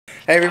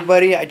Hey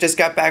everybody, I just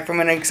got back from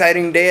an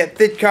exciting day at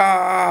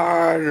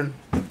Vidcon!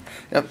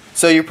 Yep.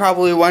 So you're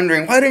probably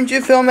wondering, why didn't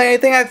you film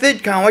anything at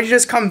Vidcon? Why'd you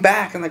just come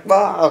back? I'm like,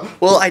 wow.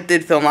 Well, I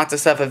did film lots of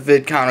stuff at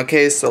Vidcon,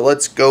 okay? So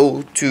let's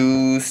go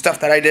to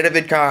stuff that I did at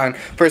Vidcon.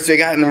 First, we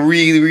got in a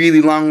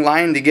really long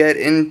line to get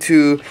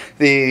into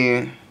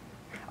the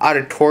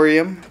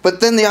auditorium. But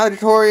then the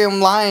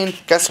auditorium line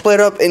got split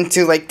up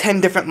into like 10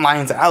 different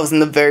lines. I was in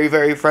the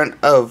very front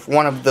of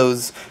one of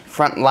those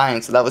front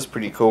lines, so that was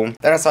pretty cool.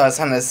 Then I saw a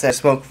sign that said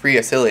smoke-free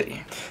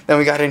facility. Then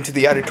we got into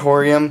the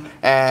auditorium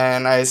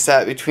and I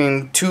sat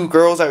between two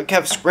girls that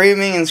kept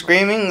screaming and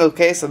screaming.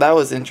 Okay, so that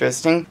was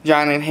interesting.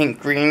 John and Hank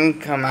Green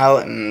come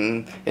out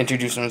and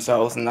introduce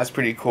themselves, and that's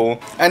pretty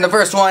cool. And the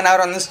first one out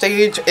on the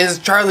stage is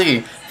Charlie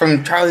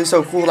from Charlie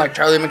So Cool. Like,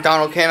 Charlie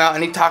McDonald came out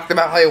and he talked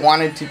about how he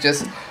wanted to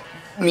just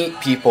meet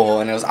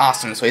people, and it was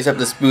awesome. So he set up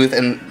this booth,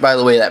 and by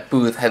the way, that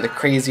booth had the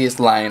craziest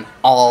line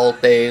all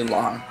day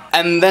long.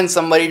 And then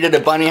somebody did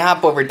a bunny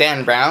hop over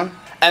Dan Brown.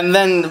 And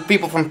then the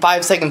people from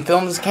 5 Second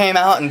Films came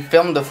out and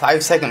filmed a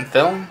 5-second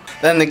film.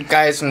 Then the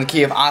guys from the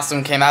Key of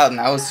Awesome came out, and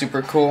that was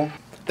super cool.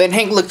 Then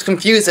Hank looked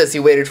confused as he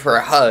waited for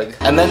a hug.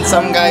 And then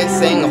some guys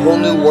sang A Whole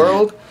New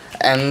World.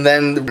 And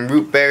then the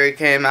Root Berry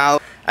came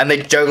out, and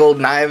they juggled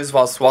knives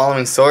while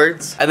swallowing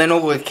swords. And then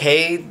over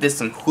K did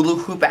some hula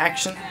hoop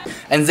action.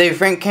 And Zay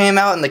Frank came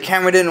out and the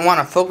camera didn't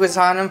want to focus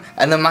on him.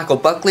 And then Michael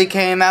Buckley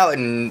came out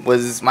and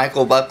was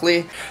Michael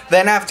Buckley.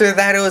 Then after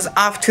that, it was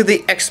off to the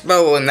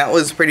expo, and that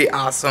was pretty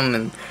awesome.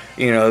 And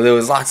you know, there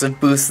was lots of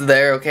booths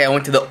there. Okay, I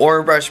went to the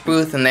Orbrush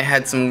booth and they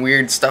had some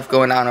weird stuff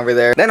going on over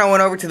there. Then I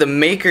went over to the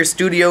Maker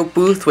Studio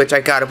booth, which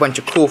I got a bunch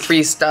of cool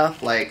free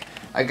stuff. Like,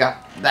 I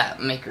got that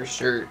Maker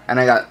shirt, and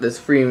I got this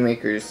free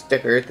Maker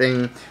sticker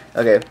thing.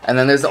 Okay, and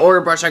then there's the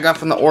Orbrush I got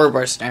from the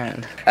Orbrush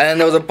stand. And then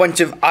there was a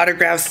bunch of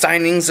autograph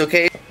signings,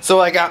 okay?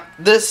 So I got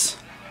this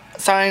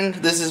signed.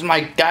 This is my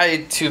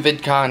guide to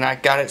Vidcon. I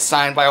got it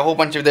signed by a whole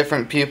bunch of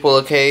different people,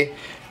 okay?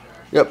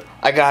 Yep,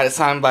 I got it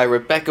signed by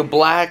Rebecca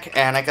Black,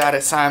 and I got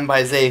it signed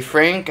by Zay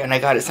Frank, and I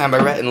got it signed by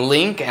Rhett and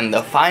Link, and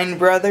the Fine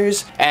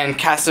Brothers, and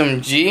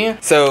Kasim G.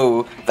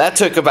 So that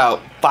took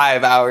about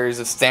 5 hours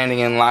of standing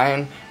in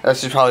line.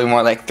 That's just probably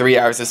more like 3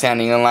 hours of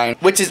standing in line,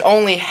 which is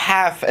only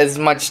half as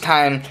much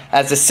time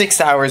as the 6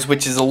 hours,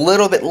 which is a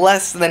little bit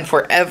less than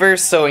forever.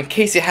 So in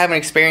case you haven't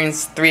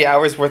experienced 3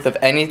 hours worth of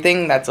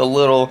anything, that's a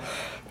little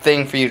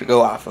thing for you to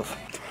go off of.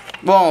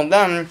 Well,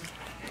 then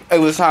it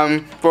was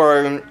time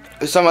for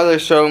some other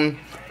show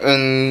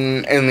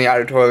in the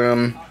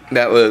auditorium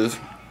that was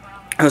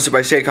hosted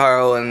by Shay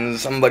Carl and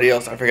somebody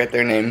else, I forget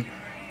their name.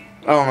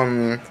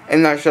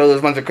 In that show, there's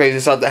a bunch of crazy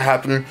stuff that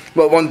happened,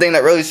 but one thing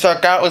that really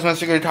stuck out was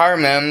Mr. Guitar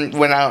Man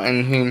went out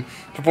and he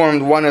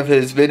performed one of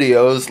his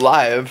videos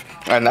live,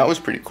 and that was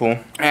pretty cool.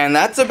 And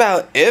that's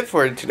about it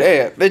for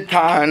today at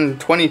VidCon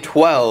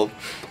 2012.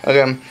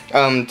 Okay,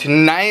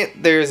 tonight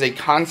there's a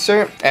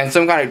concert and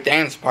some kind of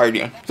dance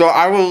party, so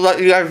I will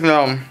let you guys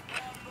know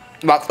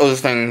about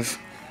those things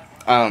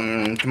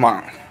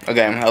tomorrow.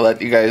 Okay, I'll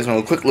let you guys know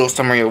a quick little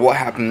summary of what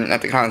happened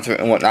at the concert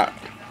and whatnot.